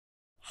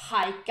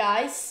Hi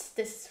guys,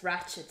 this is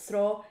Ratchet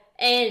Throw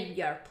and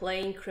we are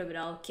playing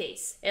Criminal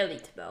Case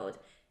Elite Mode.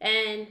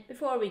 And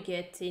before we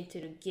get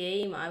into the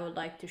game, I would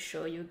like to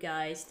show you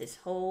guys this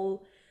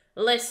whole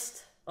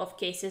list of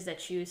cases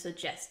that you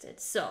suggested.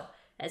 So,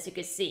 as you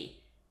can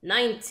see,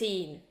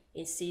 19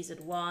 in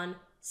Season 1,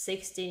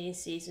 16 in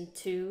Season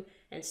 2,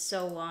 and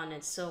so on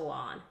and so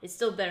on. It's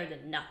still better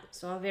than nothing,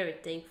 so I'm very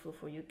thankful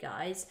for you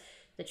guys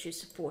that you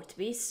support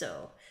me.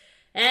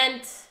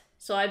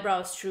 So I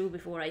browsed through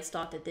before I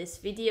started this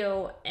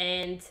video,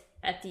 and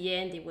at the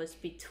end it was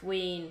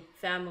between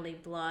Family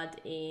Blood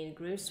in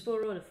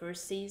Grimsboro, the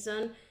first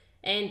season,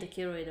 and The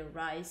Killer in the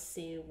Rise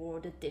in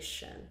World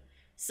Edition.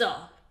 So,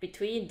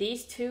 between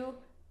these two,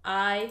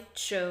 I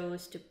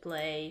chose to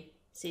play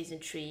Season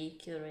 3,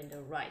 Killer in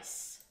the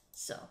Rise.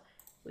 So,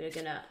 we're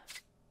gonna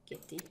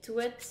get into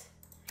it.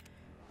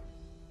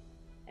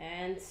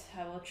 And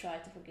I will try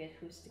to forget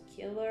who's the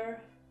killer.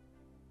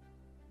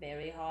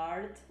 Very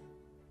hard.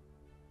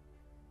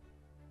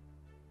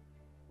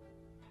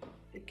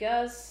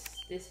 Because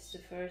this is the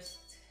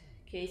first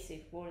case in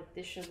 4th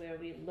edition where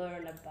we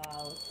learn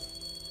about,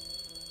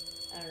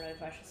 I don't know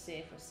if I should say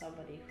it for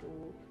somebody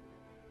who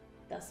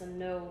doesn't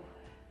know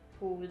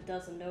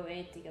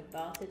anything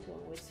about it to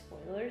avoid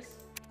spoilers,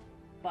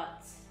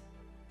 but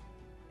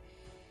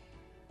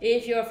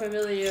if you're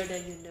familiar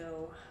then you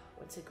know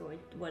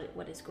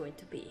what it's going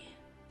to be.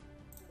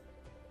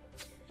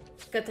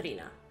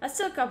 Katrina, I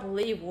still can't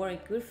believe Warren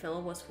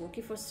Goodfellow was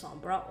working for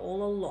Sombra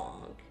all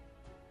along.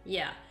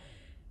 Yeah.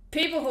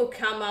 People who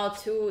come out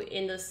too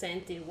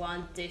innocent in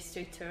one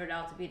district turned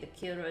out to be the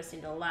killers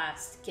in the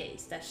last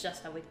case. That's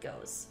just how it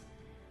goes.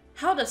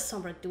 How does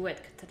Sombra do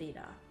it,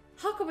 Katarina?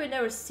 How come we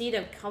never see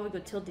them coming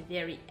until the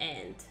very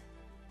end?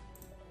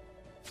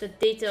 The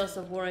details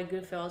of Warren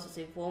Goodfellow's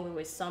involvement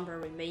with Sombra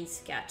remain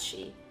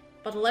sketchy,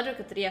 but the letter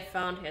Katarina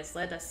found has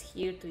led us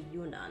here to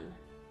Yunnan.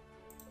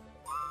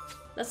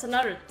 That's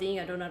another thing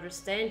I don't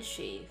understand,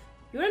 Chief.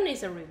 Yunnan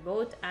is a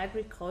remote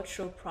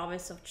agricultural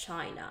province of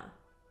China.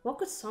 What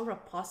could Sombra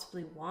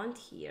possibly want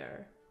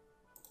here?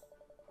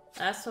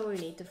 That's what we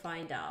need to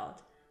find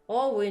out.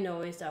 All we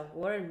know is that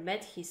Warren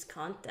met his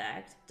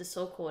contact, the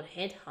so-called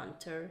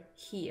headhunter,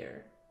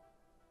 here.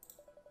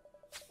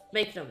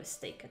 Make no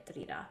mistake,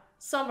 Katrina.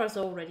 Sombra's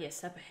already a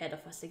step ahead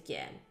of us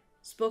again.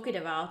 Spoken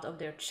about of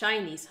their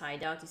Chinese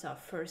hideout is our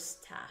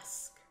first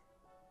task.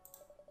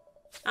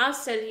 I'll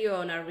send you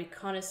on our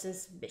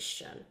reconnaissance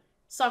mission.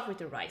 Start with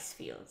the rice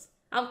fields.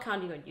 I'm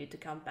counting on you to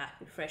come back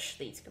with fresh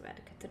leads,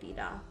 Commander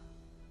Katrina.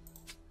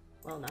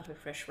 Well, not with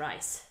fresh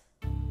rice.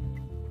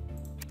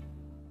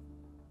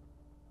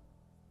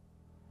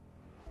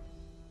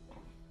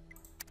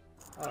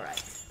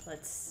 Alright,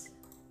 let's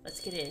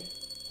get in.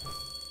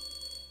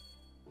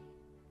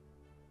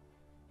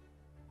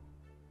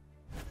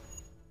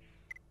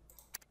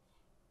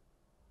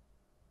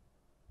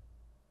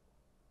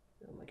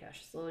 Oh my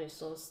gosh, it's loading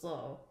so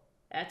slow.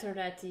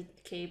 Ethernet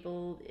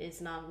cable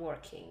is not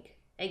working.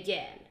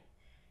 Again.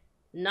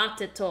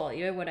 Not at all,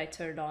 even when I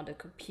turned on the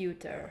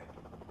computer.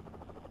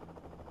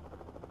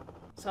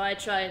 So I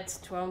tried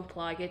to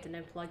unplug it and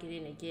then plug it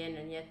in again,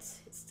 and yet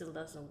it still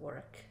doesn't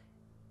work.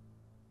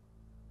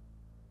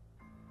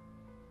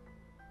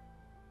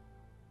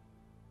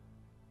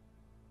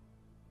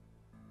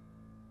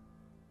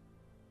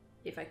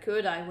 If I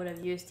could, I would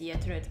have used the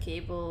Ethernet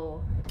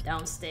cable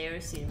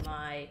downstairs in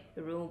my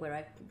room where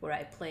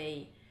I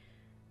play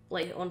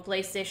on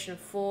PlayStation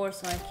 4,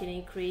 so I can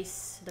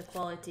increase the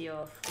quality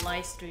of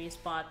live streams,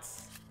 but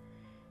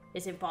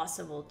it's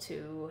impossible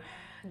to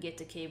get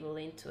the cable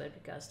into it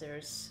because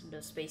there's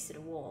no space in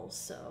the walls,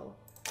 so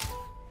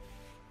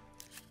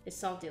it's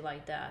something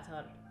like that.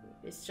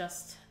 It's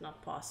just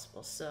not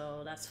possible,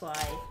 so that's why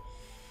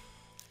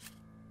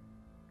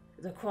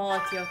the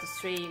quality of the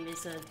stream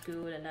isn't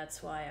good, and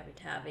that's why I've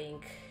been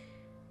having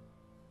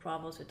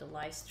problems with the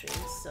live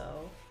stream.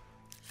 So,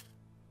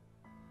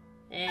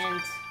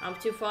 and I'm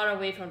too far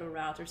away from the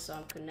router, so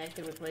I'm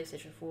connected with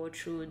PlayStation 4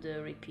 through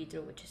the repeater,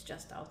 which is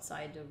just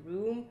outside the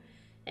room,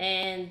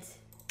 and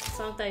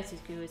sometimes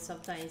it's good,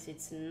 sometimes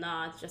it's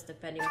not, just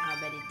depending on how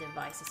many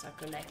devices are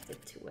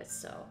connected to it.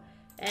 So,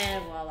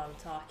 and while I'm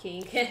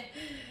talking,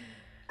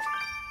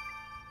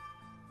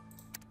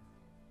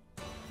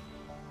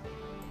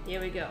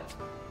 here we go.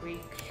 We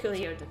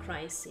cleared the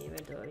crime scene,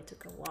 even though it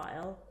took a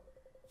while.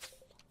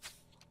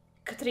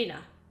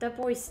 Katrina, that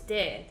boy's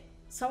dead.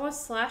 Someone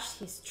slashed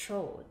his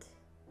throat.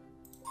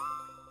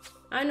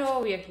 I know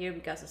we are here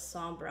because of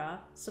Sombra,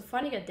 so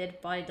finding a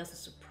dead body doesn't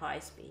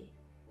surprise me.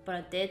 But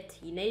a dead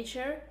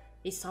teenager?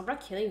 Is Sombra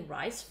killing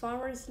rice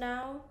farmers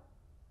now?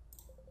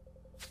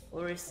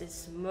 Or is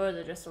this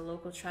murder just a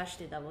local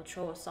tragedy that will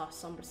throw us off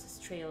Sombra's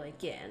trail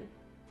again?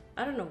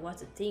 I don't know what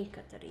to think,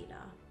 Katarina.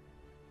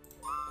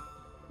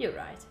 You're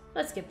right.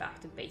 Let's get back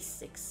to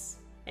basics.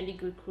 Any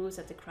good clues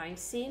at the crime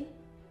scene?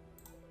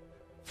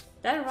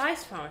 That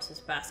rice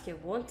farmer's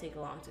basket won't take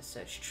long to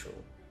search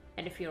through.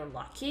 And if you're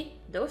lucky,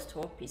 those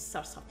torn pieces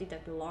are something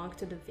that belong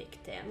to the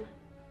victim.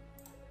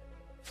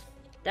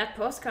 That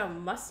postcard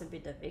must have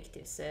been the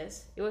victim,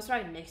 sis. It was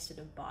right next to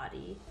the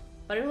body.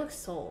 But it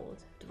looks old.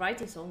 The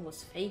writing's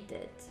almost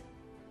faded.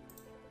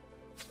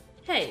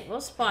 Hey, well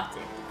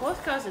spotted. The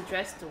postcard's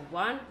addressed to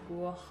Wan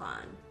Guo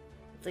Han.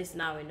 At least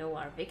now we know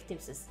our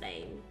victim's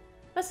name.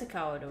 Let's check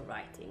out the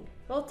writing.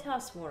 Will tell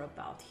us more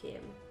about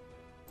him.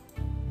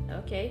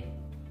 Okay.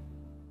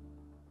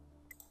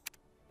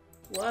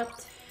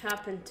 What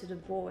happened to the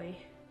boy?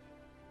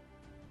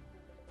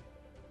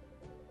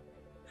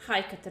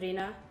 Hi,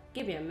 Katarina.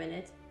 Give me a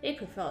minute.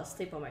 April fell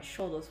asleep on my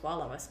shoulders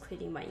while I was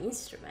cleaning my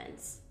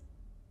instruments.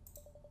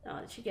 Oh,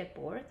 did she get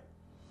bored?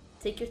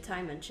 Take your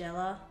time,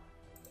 Angela.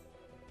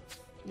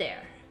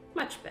 There.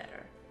 Much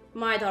better.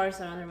 My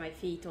daughters are under my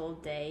feet all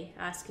day,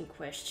 asking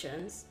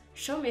questions.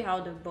 Show me how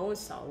the bone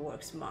saw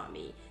works,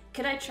 mommy.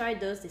 Can I try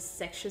those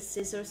dissection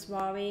scissors,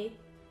 mommy?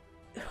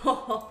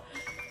 Haha,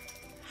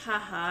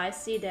 I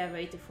see they're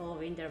ready to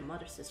follow in their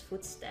mother's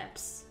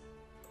footsteps.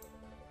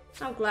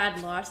 I'm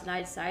glad Lars and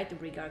I decided to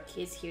bring our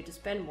kids here to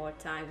spend more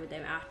time with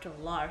them after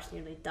Lars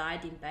nearly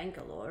died in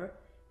Bangalore,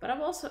 but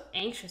I'm also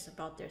anxious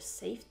about their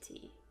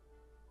safety.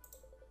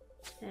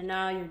 And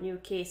now your new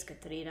case,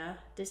 Katrina.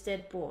 This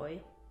dead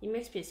boy, it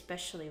makes me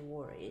especially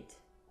worried.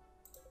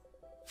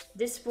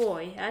 This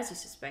boy, as you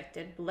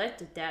suspected, bled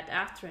to death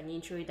after an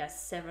injury that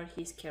severed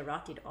his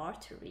carotid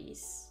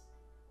arteries.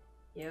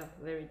 Yeah,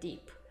 very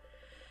deep.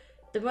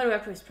 The murder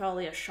weapon is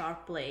probably a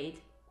sharp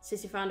blade.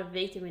 Since you found a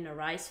victim in a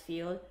rice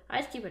field,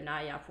 I'd keep an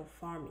eye out for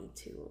farming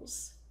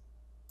tools.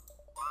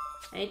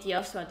 Anything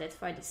else to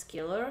identify this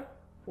killer,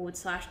 who would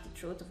slash the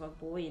throat of a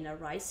boy in a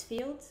rice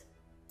field?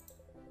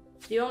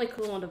 The only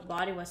clue on the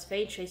body was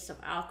faint traces of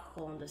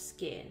alcohol on the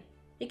skin.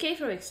 It came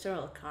from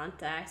external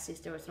contact since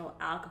there was no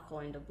alcohol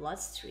in the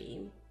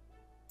bloodstream.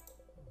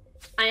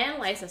 I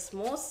analyzed a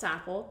small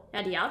sample,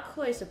 and the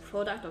alcohol is a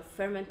product of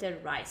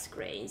fermented rice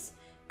grains,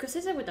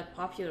 consistent with a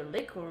popular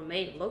liquor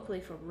made locally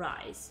from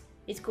rice.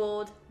 It's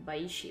called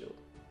Baishu.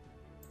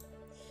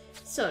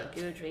 So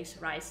the girl drinks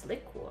rice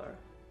liquor.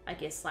 I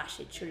guess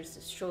slashing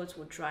children's throats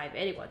would drive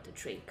anyone to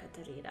drink,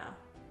 Katarina.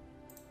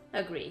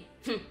 Agree.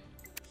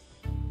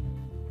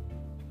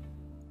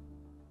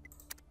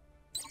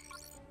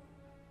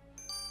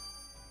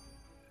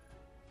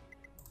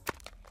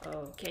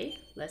 Okay,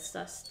 let's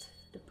dust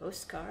the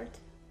postcard.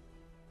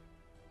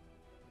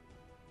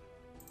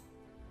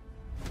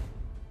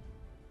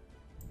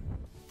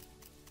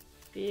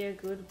 Be a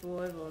good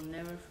boy, we'll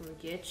never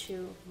forget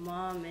you,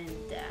 Mom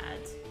and Dad.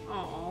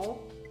 Aww.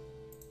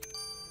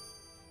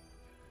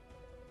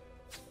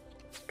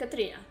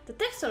 Katrina, the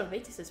text on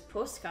Victus's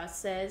postcard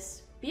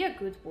says, be a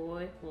good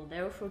boy, we'll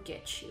never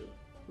forget you,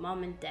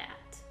 Mom and Dad.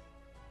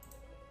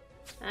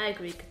 I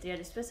agree, Katrina,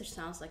 this message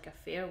sounds like a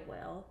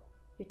farewell.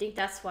 You think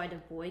that's why the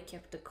boy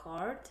kept the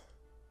card?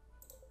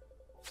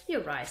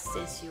 You're right,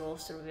 since you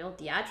also revealed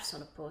the address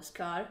on the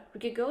postcard, we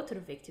can go to the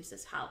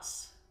victim's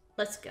house.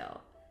 Let's go.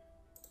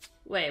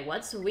 Wait,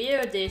 what's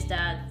weird is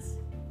that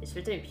it's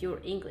written in pure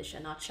English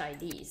and not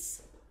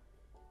Chinese.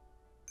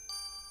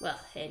 Well,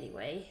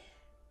 anyway.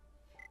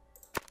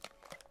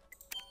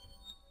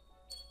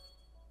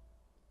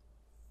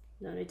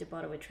 No need to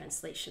bother with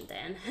translation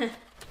then.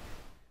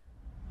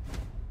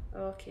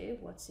 Okay,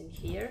 what's in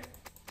here?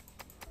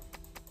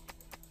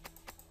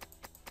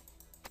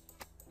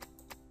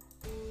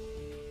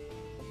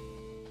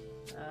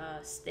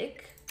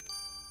 Stick.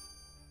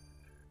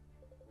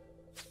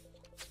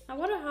 I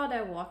wonder how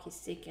that walkie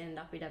stick ended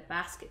up in a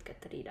basket,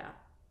 Katrina.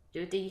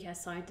 Do you think it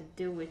has something to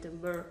do with the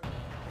murder?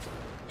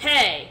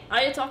 Hey!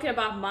 Are you talking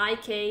about my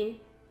cane?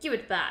 Give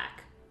it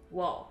back.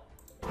 Whoa.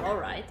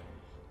 Alright.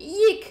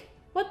 Eek!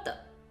 What the?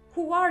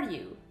 Who are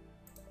you?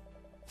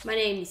 My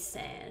name is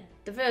San.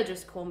 The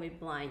villagers call me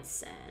Blind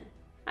San.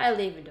 I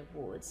live in the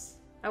woods.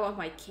 I want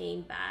my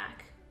cane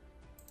back.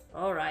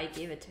 Alright,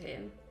 give it to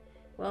him.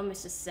 Well,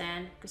 Mr.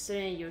 San,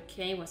 considering your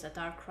cane was at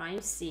our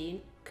crime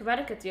scene,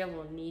 Commander Katia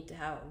will need to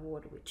have a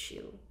word with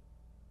you.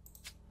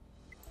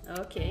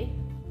 Okay.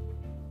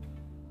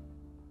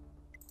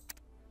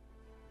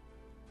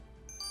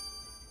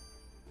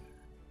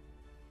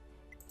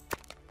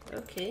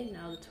 Okay,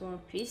 now the torn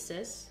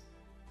pieces.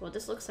 Well,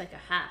 this looks like a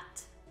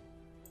hat.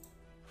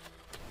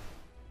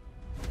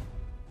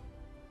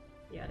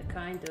 Yeah, the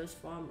kind those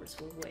farmers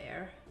will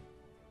wear.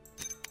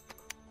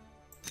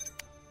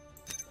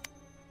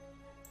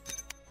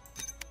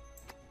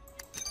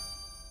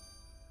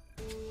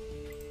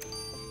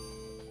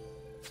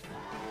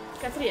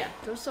 Katria,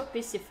 those so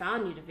pieces you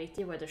found near the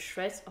victim were the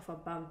shreds of a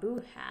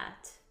bamboo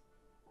hat.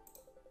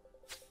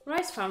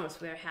 Rice farmers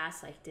wear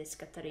hats like this,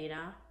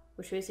 Katarina,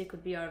 which means it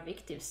could be our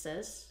victim,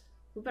 sis.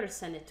 We better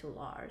send it to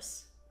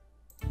Lars.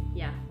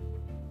 Yeah.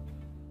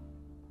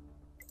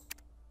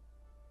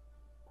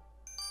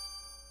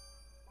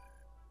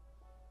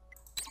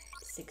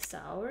 Six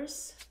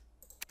hours.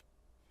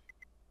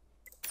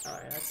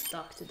 Alright, let's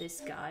talk to this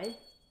guy.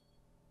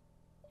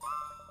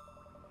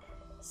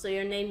 So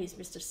your name is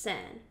Mr.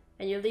 San,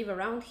 and you live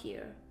around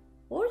here.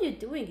 What are you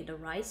doing in the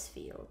rice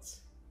fields?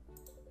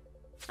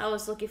 I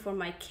was looking for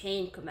my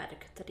cane, Commander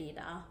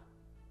Katarina.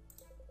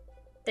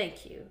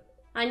 Thank you.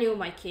 I knew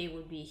my key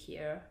would be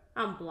here.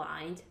 I'm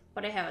blind,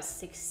 but I have a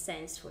sixth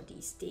sense for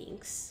these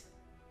things.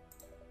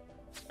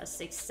 A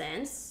sixth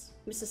sense?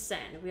 Mr.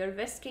 Sen, we are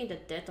investigating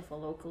the death of a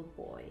local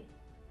boy.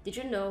 Did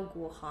you know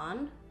Guo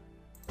Han?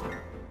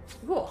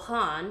 Guo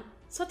Han?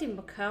 Something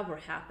macabre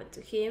happened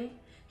to him.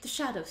 The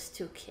shadows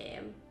took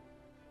him.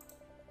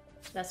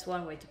 That's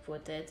one way to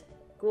put it.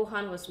 Guo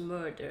Han was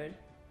murdered.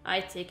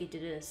 I take it you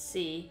didn't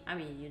see. I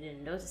mean, you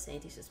didn't notice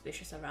anything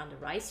suspicious around the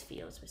rice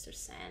fields, Mr.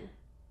 Sen.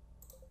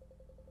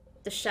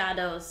 The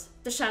shadows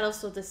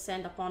will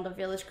descend upon the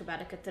village,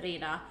 Commander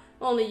Katrina.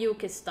 Only you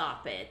can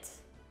stop it.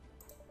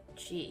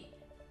 Gee,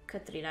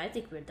 Katrina, I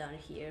think we're done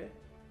here.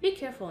 Be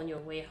careful on your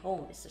way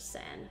home, Mr.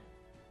 Sen.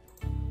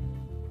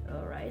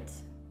 Alright.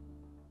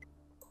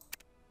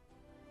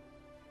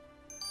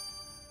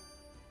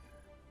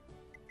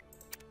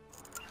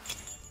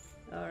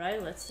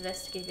 Alright, let's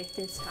investigate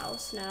victim's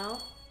house now.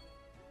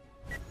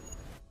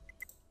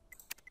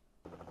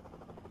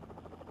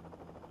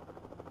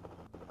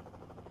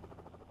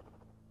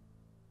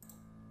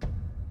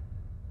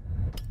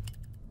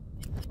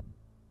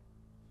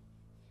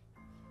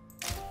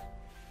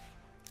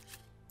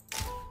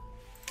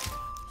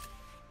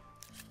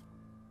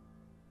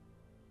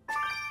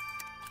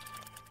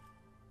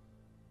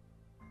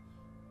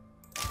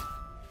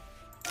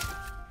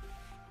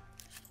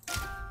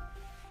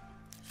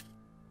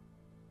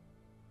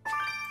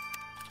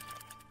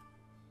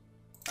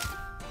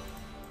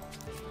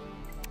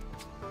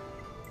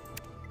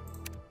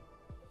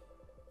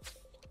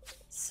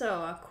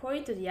 So,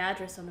 according to the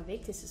address on the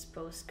victim's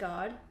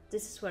postcard,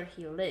 this is where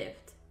he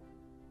lived.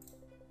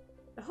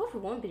 I hope we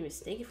won't be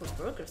mistaken for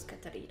burglars,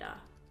 Katarina.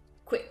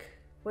 Quick,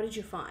 what did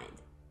you find?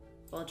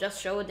 Well,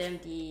 just show them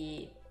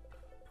the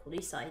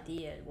police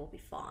ID and we'll be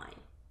fine,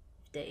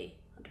 if they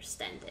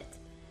understand it.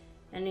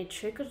 And in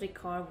the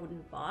car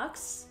wooden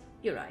box?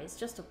 You're right, it's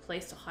just a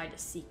place to hide a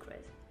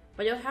secret.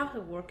 But you'll have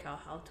to work out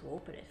how to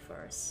open it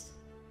first.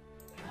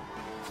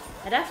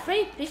 And that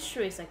framed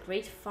picture is a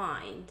great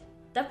find.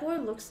 That boy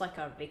looks like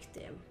our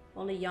victim,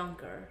 only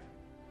younger.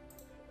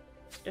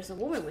 There's a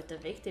woman with the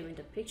victim in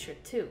the picture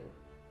too.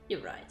 You're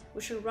right,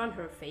 we should run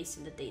her face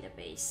in the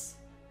database.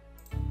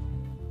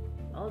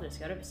 Well, there's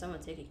gotta be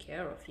someone taking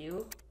care of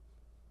you,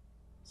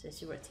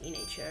 since you were a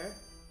teenager.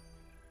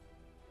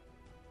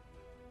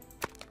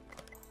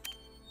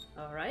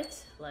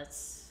 Alright,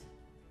 let's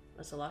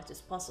unlock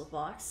this puzzle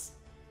box.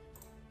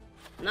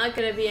 Not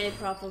gonna be any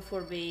problem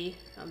for me.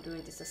 I'm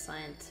doing this a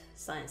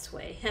science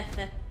way.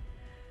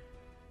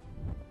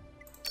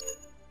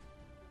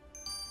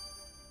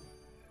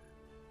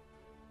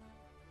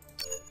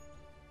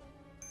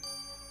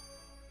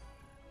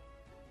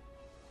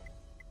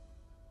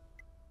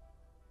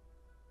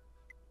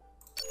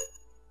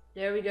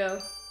 There we go.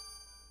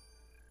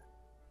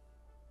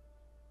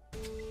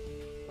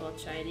 Well,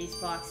 Chinese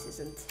box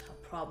isn't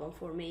a problem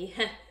for me.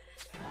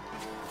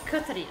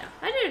 Katarina,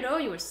 I didn't know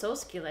you were so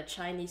skilled at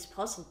Chinese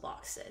puzzle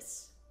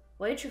boxes.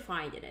 What did you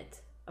find in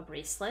it? A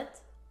bracelet?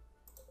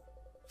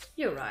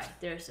 You're right,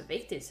 there's a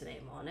victim's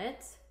name on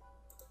it.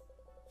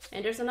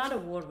 And there's another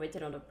word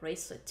written on the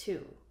bracelet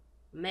too.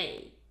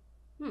 May.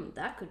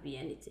 That could be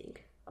anything.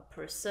 A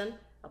person,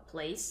 a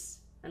place,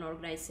 an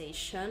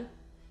organization.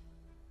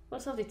 Well,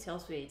 something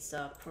tells me it's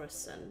a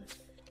person.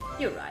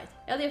 You're right,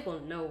 Elliot will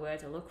know where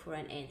to look for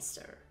an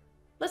answer.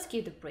 Let's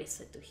give the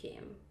bracelet to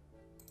him.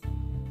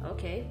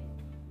 Okay.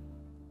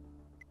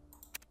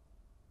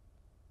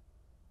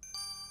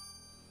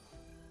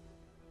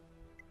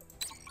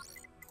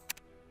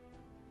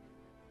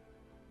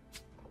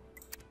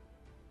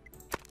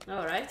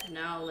 Alright,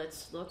 now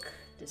let's look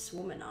this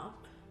woman up.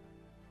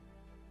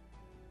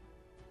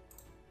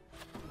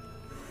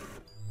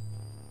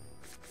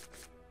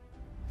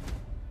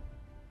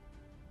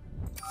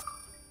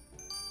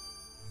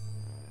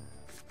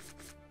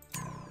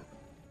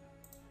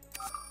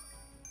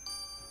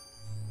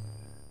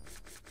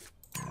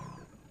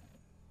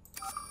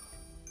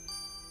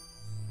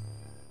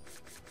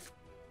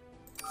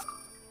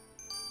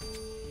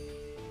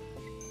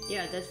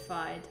 Yeah,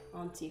 identified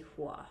Auntie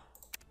Hua.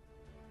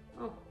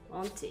 Oh,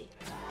 Auntie.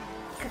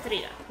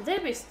 Katrina, the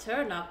database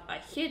turned up a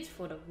hit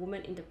for the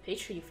woman in the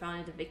picture you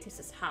found in the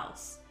victim's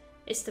house.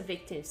 It's the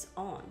victim's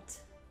aunt.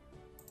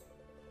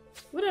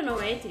 We don't know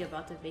anything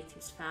about the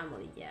victim's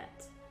family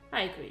yet.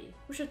 I agree,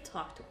 we should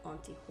talk to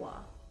Auntie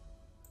Hua.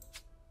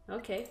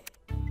 Okay.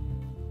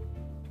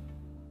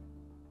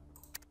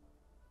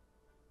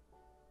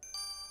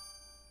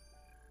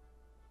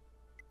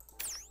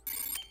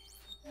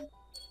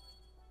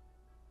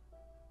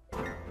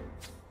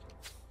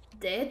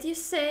 Dead, you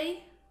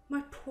say?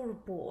 My poor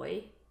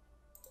boy.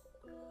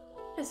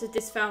 As if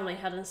this family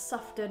hadn't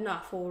suffered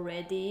enough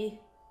already.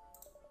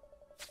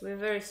 We're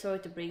very sorry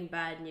to bring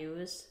bad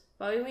news,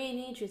 but we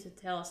need you to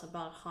tell us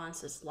about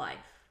Hans's life.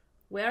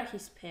 Where are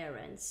his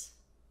parents?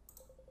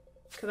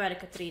 Commander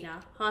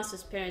Katrina,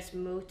 Hans's parents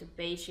moved to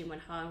Beijing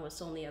when Han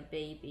was only a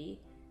baby.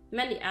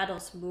 Many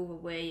adults move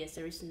away as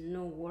there is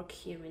no work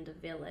here in the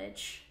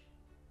village.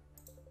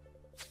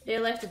 They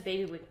left the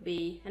baby with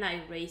me, and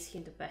I raised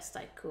him the best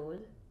I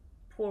could.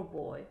 Poor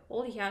boy.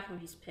 All he had from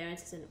his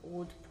parents is an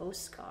old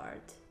postcard.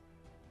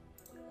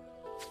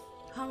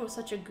 Han was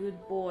such a good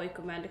boy,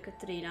 Commander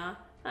Katrina.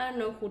 I don't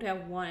know who'd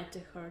have wanted to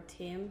hurt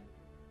him.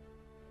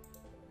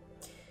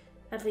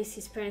 At least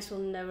his parents will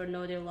never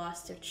know they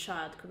lost their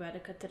child, Commander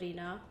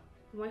Katrina.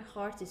 My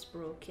heart is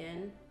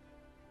broken.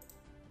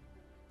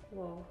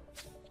 Whoa.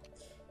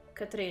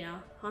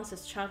 Katrina,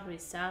 Hans's childhood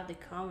is sadly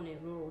common in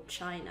rural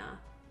China.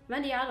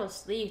 Many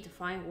adults leave to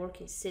find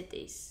work in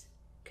cities.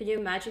 Can you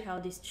imagine how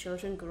these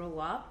children grow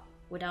up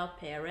without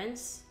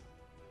parents?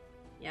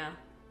 Yeah,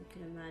 I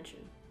can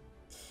imagine.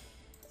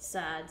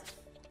 Sad.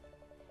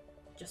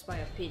 Just my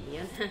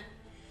opinion.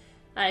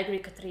 I agree,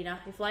 Katrina.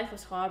 If life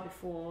was hard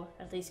before,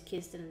 at least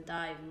kids didn't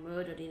die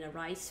murdered in a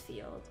rice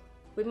field.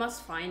 We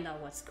must find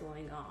out what's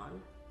going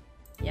on.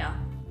 Yeah.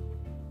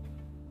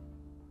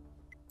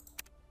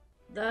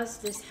 Does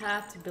this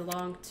hat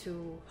belong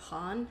to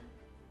Han?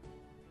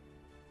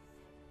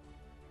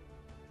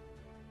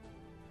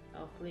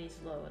 Oh, please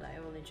load. I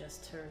only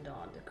just turned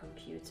on the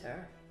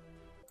computer.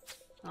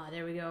 Ah,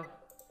 there we go.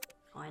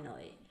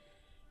 Finally.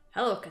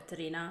 Hello,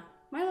 Katrina.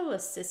 My little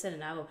assistant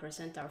and I will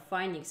present our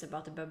findings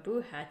about the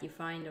bamboo hat you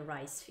find in the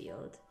rice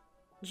field.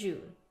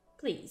 June,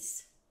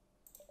 please.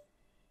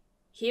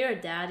 Here,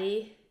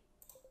 Daddy.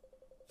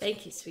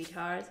 Thank you,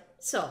 sweetheart.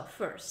 So,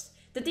 first,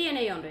 the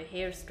DNA on the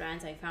hair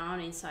strands I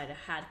found inside the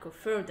hat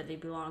confirmed that they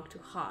belonged to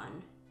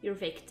Han, your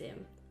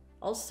victim.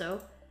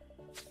 Also,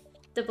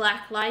 the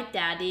black light,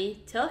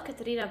 Daddy. Tell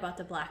Katrina about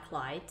the black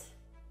light.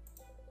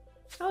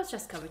 I was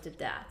just coming to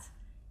that.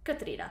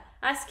 Katrina,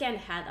 I scanned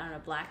the hat on a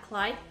black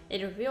light.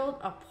 It revealed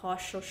a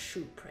partial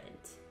shoe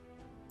print.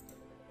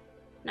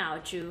 Now,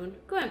 June,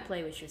 go and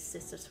play with your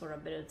sisters for a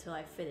bit until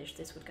I finish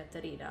this with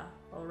Katrina,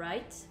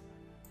 alright?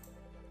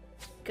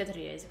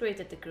 Katrina, it's great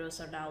that the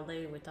girls are now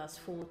living with us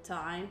full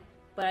time,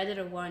 but I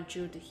didn't want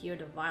June to hear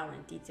the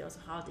violent details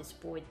of how this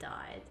boy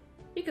died.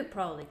 You could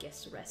probably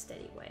guess the rest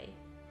anyway.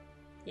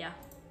 Yeah.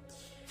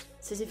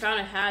 Since he found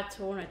a hat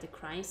torn at the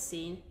crime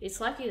scene, it's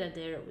likely that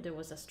there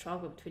was a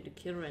struggle between the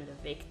killer and the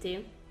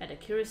victim, and the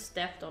killer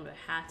stepped on the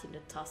hat in the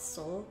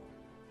tussle.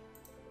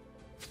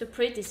 The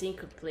print is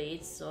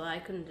incomplete, so I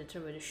couldn't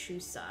determine the shoe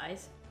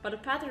size, but the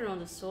pattern on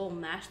the sole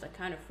matched the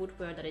kind of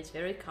footwear that is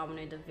very common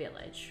in the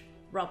village: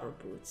 rubber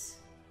boots.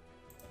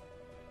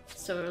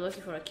 So we're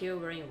looking for a killer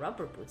wearing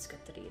rubber boots,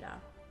 Katrina.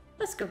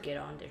 Let's go get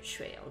on their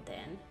trail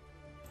then.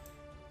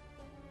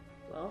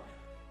 Well,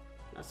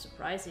 not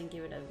surprising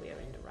given that we're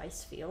in the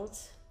rice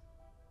fields.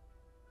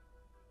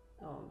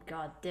 Oh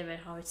god damn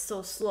it, how it's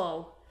so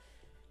slow.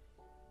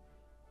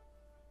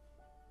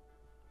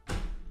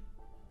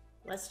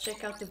 Let's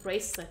check out the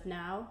bracelet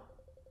now.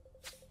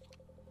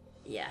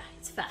 Yeah,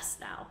 it's fast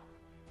now.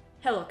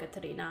 Hello,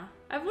 Katrina.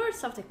 I've learned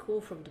something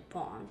cool from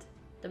Dupont.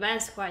 The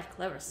man's quite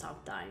clever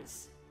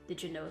sometimes.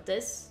 Did you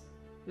notice?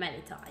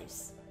 Many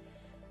times.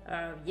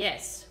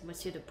 Yes,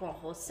 Monsieur Dupont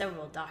holds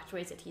several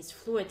doctorates and he's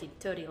fluent in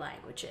 30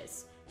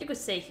 languages. You could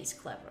say he's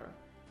clever.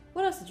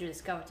 What else did you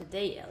discover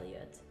today,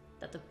 Elliot?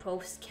 That the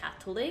Pope's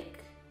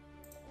Catholic?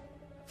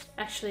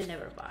 Actually,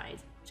 never mind.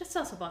 Just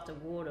tell us about the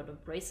ward or the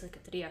bracelet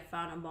Katrina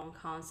found among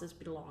Hans's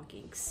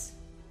belongings.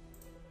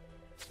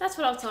 That's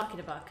what I'm talking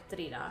about,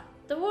 Katrina.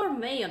 The word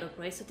May on the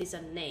bracelet is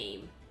a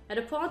name. And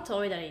the Dupont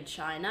told me that in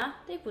China,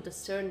 they put a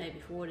surname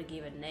before they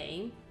give a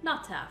name,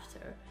 not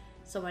after.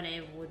 So my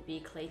name would be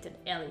Clayton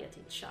Elliot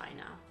in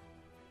China.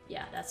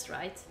 Yeah, that's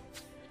right.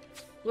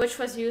 Which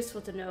was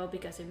useful to know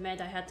because it meant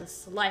I had to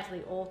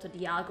slightly alter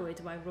the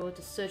algorithm I wrote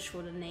to search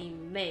for the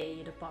name May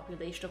in a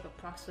population of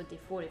approximately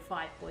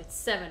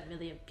 45.7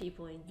 million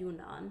people in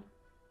Yunnan.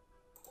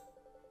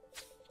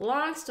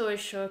 Long story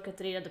short,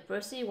 Katrina, the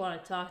person you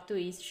want to talk to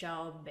is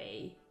Xiao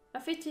Bei, a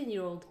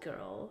 15-year-old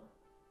girl.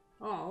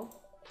 Oh,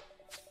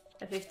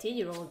 a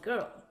 15-year-old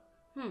girl.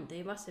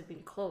 They must have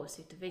been close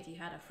if the victim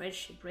had a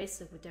friendship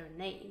bracelet with their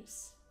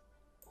names.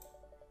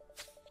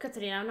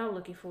 Katrina, I'm not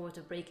looking forward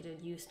to breaking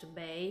the news to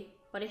Bei,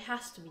 but it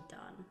has to be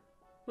done.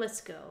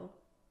 Let's go.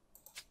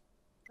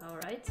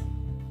 Alright.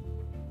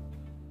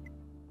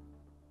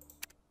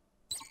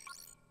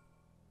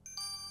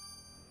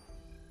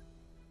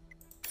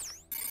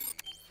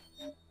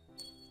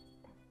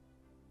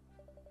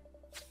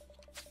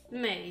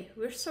 May,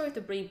 we're sorry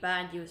to bring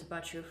bad news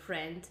about your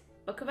friend,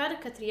 but Commander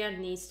Katrina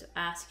needs to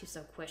ask you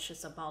some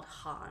questions about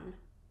Han.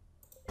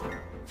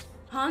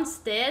 Han's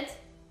dead?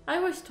 I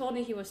always told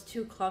him he was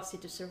too clumsy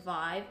to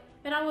survive,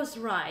 and I was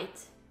right.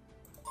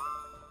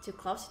 Too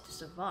clumsy to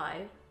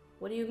survive?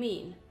 What do you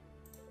mean?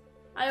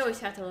 I always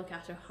had to look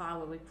after Han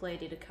when we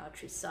played in the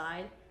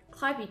countryside,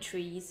 climbing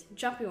trees,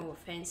 jumping over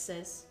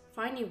fences,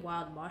 finding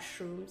wild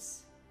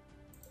mushrooms.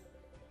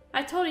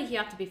 I told him he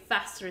had to be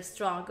faster and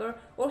stronger,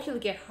 or he'll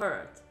get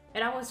hurt,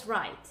 and I was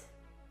right.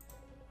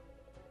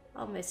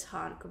 I'll miss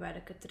Han,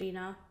 Commander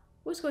Katrina.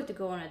 Who's going to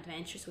go on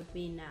adventures with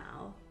me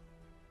now?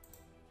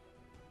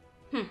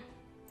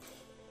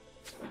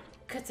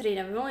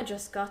 Katrina, we only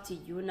just got to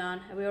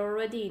Yunnan and we're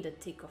already in the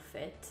thick of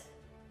it.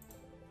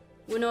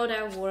 We know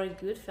that Warren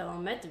Goodfellow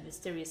met the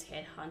mysterious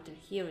headhunter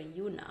here in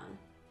Yunnan,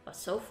 but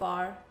so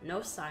far,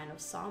 no sign of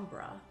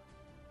Sombra.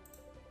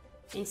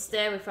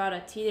 Instead, we found a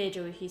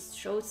teenager with his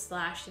throat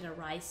slashed in a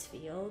rice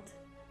field.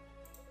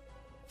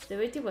 The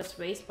victim was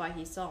raised by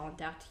his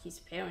aunt after his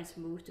parents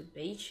moved to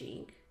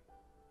Beijing.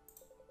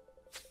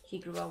 He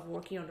grew up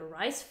working on the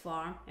rice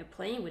farm and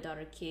playing with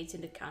other kids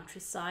in the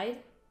countryside,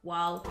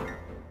 while...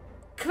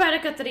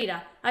 Querida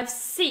Katarina, I've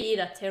seen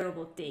a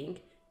terrible thing.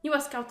 You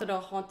was caught in a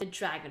haunted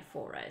dragon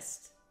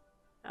forest.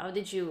 How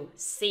did you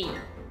see?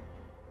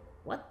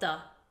 What the?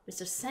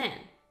 Mr. Sen,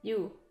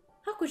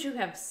 how could you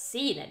have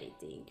seen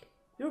anything?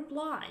 You're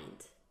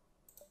blind.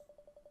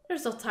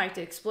 There's no time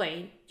to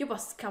explain. You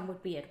must come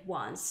with me at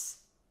once.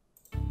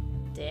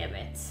 Damn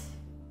it.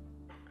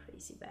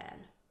 Crazy man.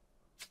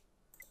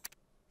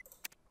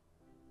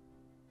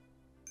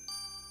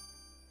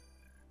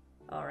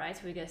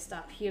 Alright, we're gonna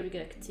stop here. We're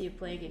gonna continue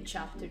playing in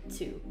chapter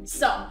 2.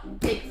 So,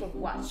 thank you for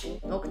watching.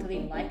 Don't forget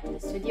to like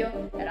this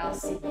video, and I'll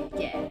see you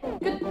again.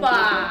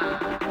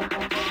 Goodbye!